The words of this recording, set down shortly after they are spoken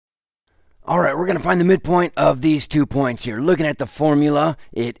All right, we're going to find the midpoint of these 2 points here. Looking at the formula,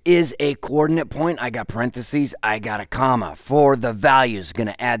 it is a coordinate point. I got parentheses, I got a comma. For the values, going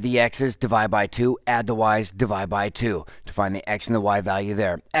to add the x's, divide by 2, add the y's, divide by 2 to find the x and the y value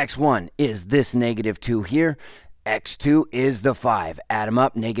there. x1 is this -2 here. x2 is the 5. Add them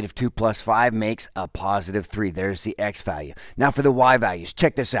up. -2 plus 5 makes a +3. There's the x value. Now for the y values,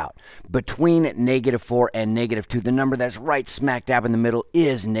 check this out. Between -4 and -2, the number that's right smack dab in the middle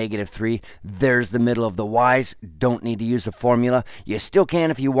is -3. There's the middle of the y's. Don't need to use the formula. You still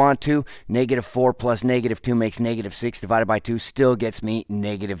can if you want to. -4 plus -2 makes -6 divided by 2 still gets me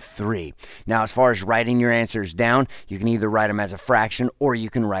 -3. Now as far as writing your answers down, you can either write them as a fraction or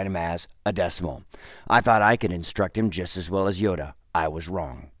you can write them as a decimal. I thought I could instruct him just as well as Yoda. I was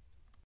wrong.